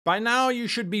By now, you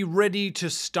should be ready to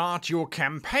start your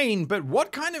campaign, but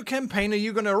what kind of campaign are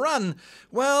you going to run?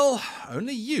 Well,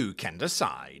 only you can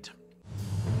decide.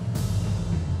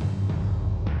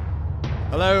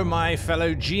 Hello, my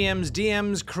fellow GMs,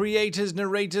 DMs, creators,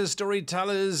 narrators,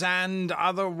 storytellers, and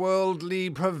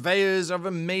otherworldly purveyors of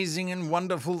amazing and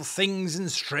wonderful things in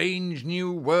strange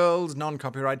new worlds,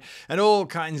 non-copyright, and all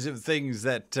kinds of things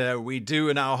that we do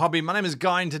in our hobby. My name is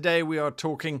Guy, and today we are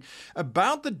talking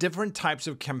about the different types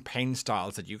of campaign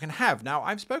styles that you can have. Now,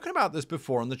 I've spoken about this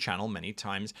before on the channel many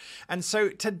times, and so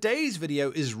today's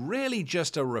video is really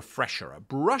just a refresher, a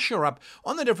brusher up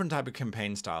on the different type of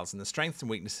campaign styles and the strengths and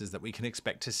weaknesses that we can expect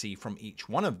to see from each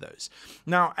one of those.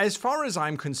 Now, as far as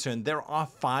I'm concerned, there are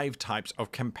 5 types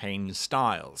of campaign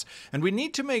styles, and we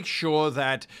need to make sure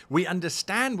that we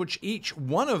understand which each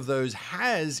one of those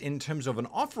has in terms of an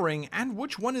offering and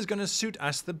which one is going to suit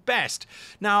us the best.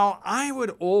 Now, I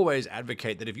would always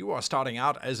advocate that if you are starting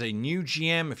out as a new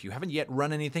GM, if you haven't yet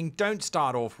run anything, don't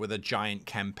start off with a giant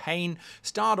campaign.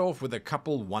 Start off with a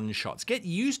couple one-shots. Get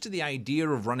used to the idea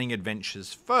of running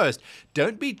adventures first.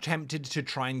 Don't be tempted to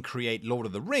try and create Lord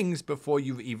of the Rings before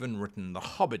you've even written The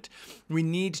Hobbit. We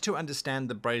need to understand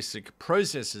the basic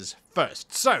processes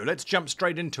first. So let's jump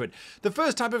straight into it. The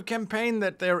first type of campaign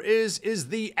that there is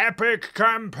the epic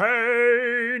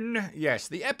campaign. Yes,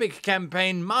 the epic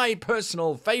campaign, my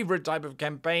personal favorite type of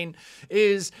campaign,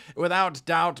 is without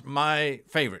doubt my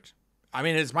favorite. I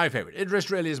mean, it's my favorite. It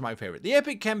just really is my favorite. The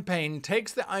epic campaign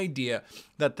takes the idea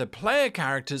that the player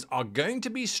characters are going to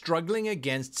be struggling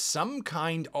against some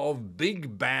kind of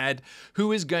big bad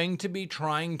who is going to be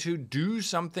trying to do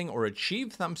something or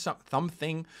achieve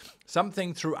something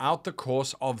throughout the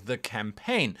course of the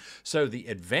campaign. So the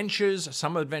adventures,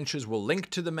 some adventures will link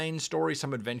to the main story,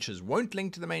 some adventures won't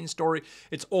link to the main story.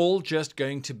 It's all just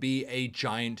going to be a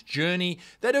giant journey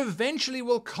that eventually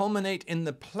will culminate in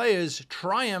the players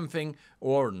triumphing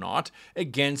or not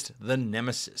against the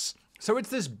nemesis. So it's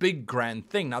this big grand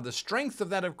thing. Now the strength of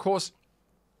that, of course,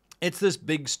 it's this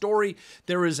big story.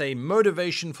 There is a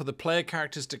motivation for the player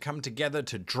characters to come together,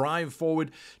 to drive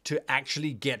forward, to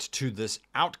actually get to this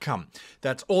outcome.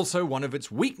 That's also one of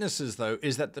its weaknesses, though,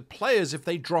 is that the players, if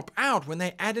they drop out, when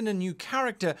they add in a new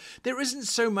character, there isn't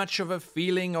so much of a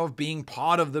feeling of being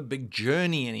part of the big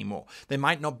journey anymore. They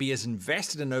might not be as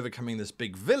invested in overcoming this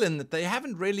big villain that they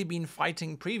haven't really been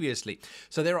fighting previously.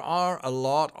 So there are a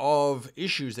lot of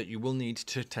issues that you will need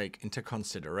to take into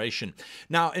consideration.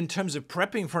 Now, in terms of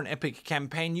prepping for an epic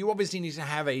campaign, you obviously need to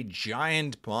have a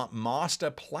giant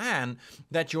master plan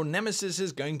that your nemesis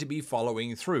is going to be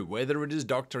following through, whether it is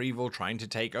Dr. Evil trying to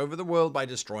take over the world by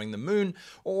destroying the moon,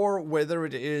 or whether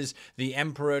it is the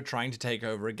Emperor trying to take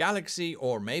over a galaxy,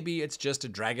 or maybe it's just a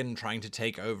dragon trying to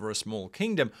take over a small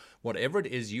kingdom. Whatever it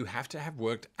is, you have to have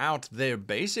worked out their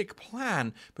basic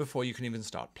plan before you can even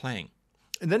start playing.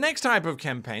 The next type of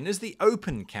campaign is the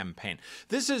open campaign.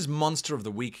 This is monster of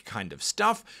the week kind of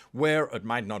stuff, where it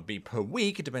might not be per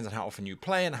week, it depends on how often you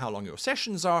play and how long your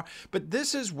sessions are, but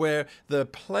this is where the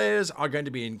players are going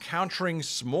to be encountering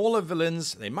smaller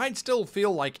villains. They might still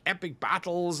feel like epic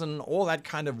battles and all that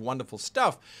kind of wonderful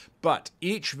stuff, but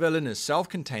each villain is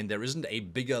self-contained. There isn't a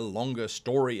bigger, longer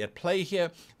story at play here.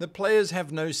 The players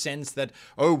have no sense that,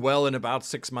 oh, well, in about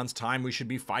 6 months' time, we should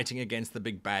be fighting against the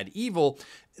big bad evil.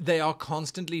 They are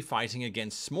constantly fighting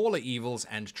against smaller evils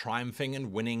and triumphing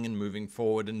and winning and moving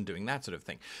forward and doing that sort of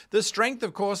thing. The strength,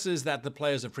 of course, is that the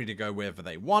players are free to go wherever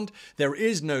they want. There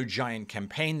is no giant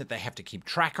campaign that they have to keep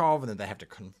track of and that they have to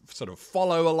sort of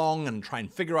follow along and try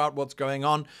and figure out what's going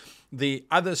on. The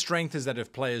other strength is that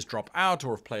if players drop out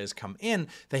or if players come in,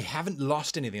 they haven't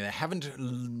lost anything. They haven't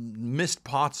missed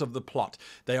parts of the plot.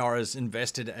 They are as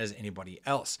invested as anybody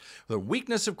else. The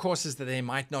weakness, of course, is that there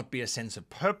might not be a sense of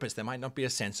purpose. There might not be a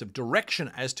sense of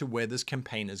direction as to where this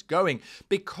campaign is going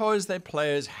because their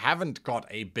players haven't got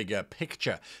a bigger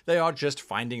picture. They are just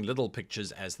finding little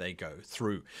pictures as they go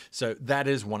through. So that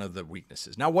is one of the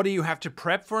weaknesses. Now, what do you have to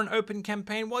prep for an open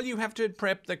campaign? Well, you have to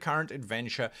prep the current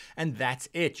adventure, and that's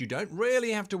it. You don't really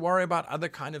have to worry about other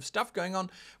kind of stuff going on.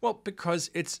 Well,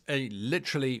 because it's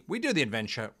literally, we do the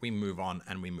adventure, we move on,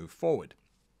 and we move forward.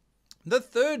 The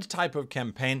third type of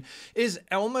campaign is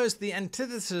almost the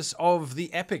antithesis of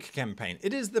the epic campaign.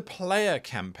 It is the player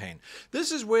campaign.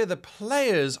 This is where the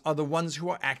players are the ones who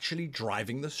are actually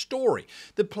driving the story.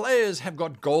 The players have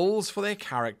got goals for their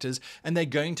characters and they're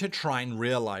going to try and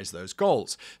realize those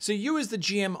goals. So you as the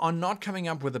GM are not coming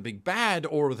up with a big bad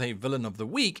or with a villain of the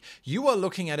week. You are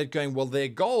looking at it going, well, their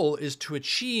goal is to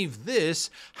achieve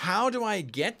this. How do I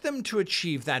get them to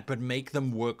achieve that but make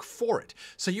them work for it?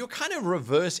 So you're kind of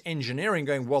reverse engineering engineering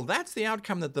going, well, that's the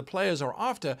outcome that the players are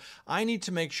after. I need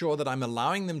to make sure that I'm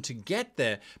allowing them to get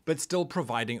there, but still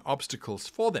providing obstacles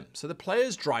for them. So the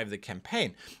players drive the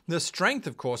campaign. The strength,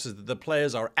 of course, is that the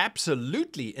players are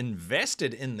absolutely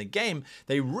invested in the game.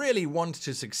 They really want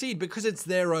to succeed because it's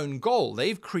their own goal.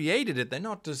 They've created it. They're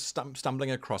not just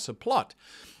stumbling across a plot.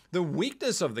 The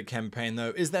weakness of the campaign,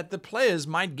 though, is that the players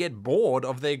might get bored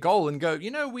of their goal and go, you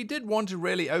know, we did want to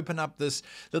really open up this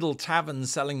little tavern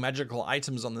selling magical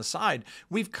items on the side.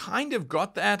 We've kind of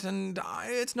got that, and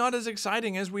it's not as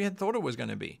exciting as we had thought it was going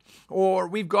to be. Or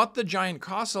we've got the giant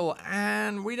castle,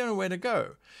 and we don't know where to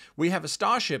go. We have a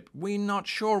starship. We're not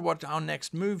sure what our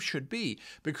next move should be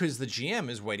because the GM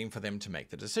is waiting for them to make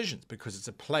the decisions because it's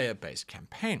a player-based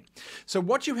campaign. So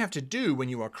what you have to do when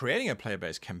you are creating a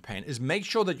player-based campaign is make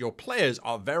sure that your players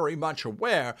are very much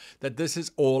aware that this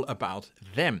is all about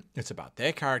them. It's about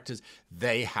their characters.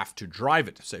 They have to drive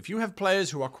it. So if you have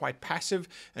players who are quite passive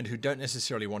and who don't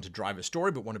necessarily want to drive a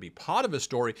story but want to be part of a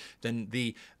story, then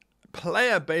the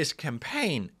player-based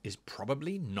campaign is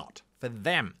probably not for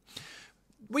them.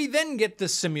 We then get the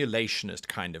simulationist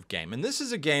kind of game, and this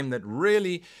is a game that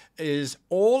really is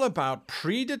all about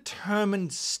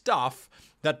predetermined stuff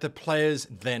that the players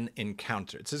then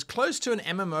encounter. It's as close to an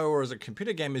MMO or as a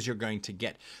computer game as you're going to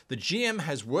get. The GM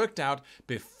has worked out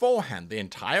beforehand the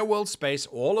entire world space,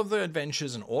 all of the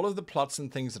adventures and all of the plots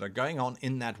and things that are going on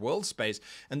in that world space,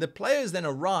 and the players then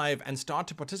arrive and start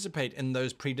to participate in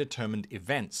those predetermined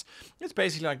events. It's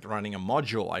basically like running a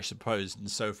module, I suppose,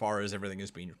 insofar as everything has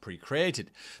been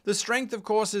pre-created. The strength, of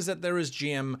course, is that there is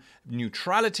GM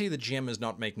neutrality. The GM is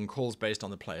not making calls based on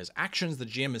the player's actions. The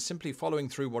GM is simply following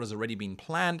through what has already been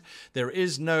planned. There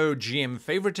is no GM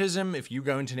favoritism. If you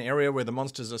go into an area where the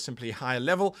monsters are simply higher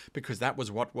level because that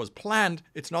was what was planned,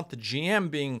 it's not the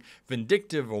GM being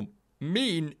vindictive or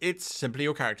mean, it's simply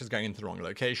your characters going into the wrong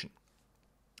location.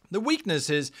 The weakness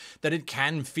is that it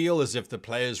can feel as if the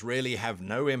players really have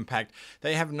no impact.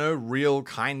 They have no real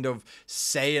kind of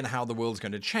say in how the world's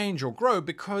going to change or grow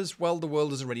because, well, the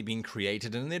world has already been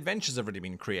created and the adventures have already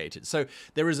been created. So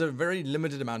there is a very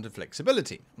limited amount of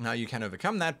flexibility. Now, you can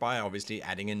overcome that by obviously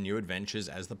adding in new adventures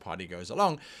as the party goes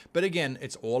along. But again,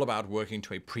 it's all about working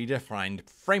to a predefined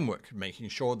framework, making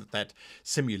sure that that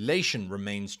simulation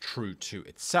remains true to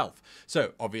itself.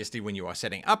 So obviously, when you are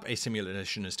setting up a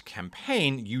simulationist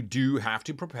campaign, you do have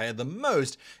to prepare the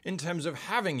most in terms of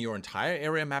having your entire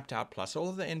area mapped out, plus all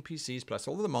of the NPCs, plus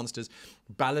all of the monsters,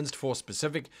 balanced for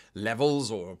specific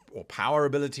levels or power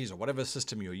abilities or whatever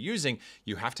system you're using.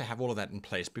 You have to have all of that in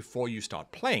place before you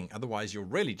start playing. Otherwise, you're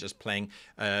really just playing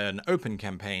an open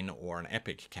campaign or an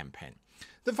epic campaign.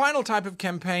 The final type of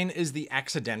campaign is the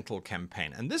accidental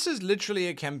campaign, and this is literally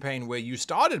a campaign where you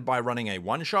started by running a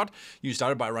one-shot, you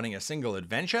started by running a single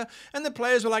adventure, and the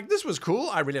players were like, this was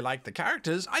cool, I really like the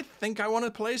characters, I think I want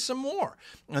to play some more.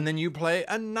 And then you play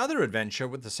another adventure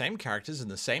with the same characters in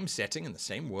the same setting, in the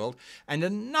same world, and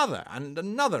another,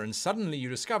 and suddenly you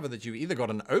discover that you either got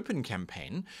an open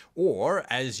campaign, or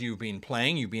as you've been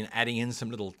playing, you've been adding in some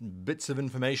little bits of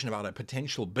information about a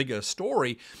potential bigger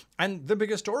story, and the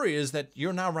bigger story is that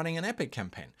you're now running an epic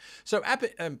campaign. So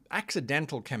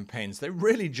accidental campaigns, they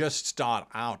really just start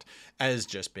out as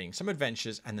just being some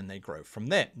adventures and then they grow from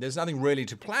there. There's nothing really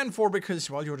to plan for because,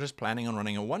 well, you're just planning on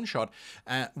running a one-shot.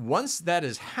 Once that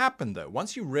has happened, though,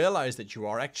 once you realize that you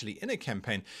are actually in a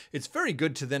campaign, it's very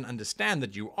good to then understand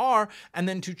that you are and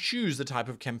then to choose the type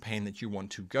of campaign that you want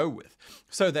to go with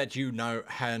so that you know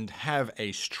and have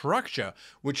a structure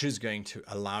which is going to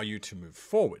allow you to move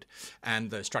forward.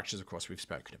 And the structures, of course, we've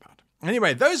spoken about.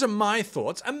 Anyway, those are my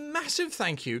thoughts. A massive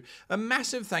thank you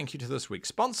to this week's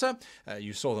sponsor.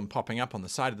 You saw them popping up on the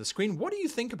side of the screen. What do you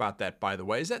think about that, by the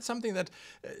way? Is that something that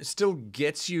still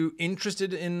gets you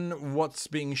interested in what's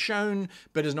being shown,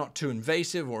 but is not too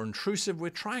invasive or intrusive? We're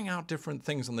trying out different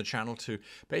things on the channel to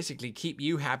basically keep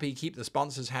you happy, keep the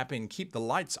sponsors happy, and keep the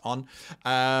lights on.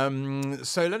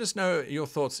 So let us know your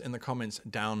thoughts in the comments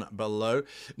down below.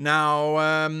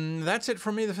 Now, that's it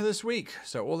from me for this week.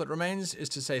 So all that remains is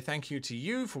to say thank you to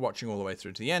you for watching all the way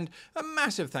through to the end. A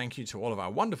massive thank you to all of our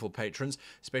wonderful patrons,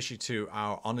 especially to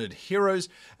our honored heroes.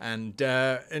 And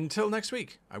until next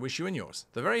week, I wish you and yours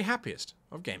the very happiest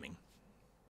of gaming.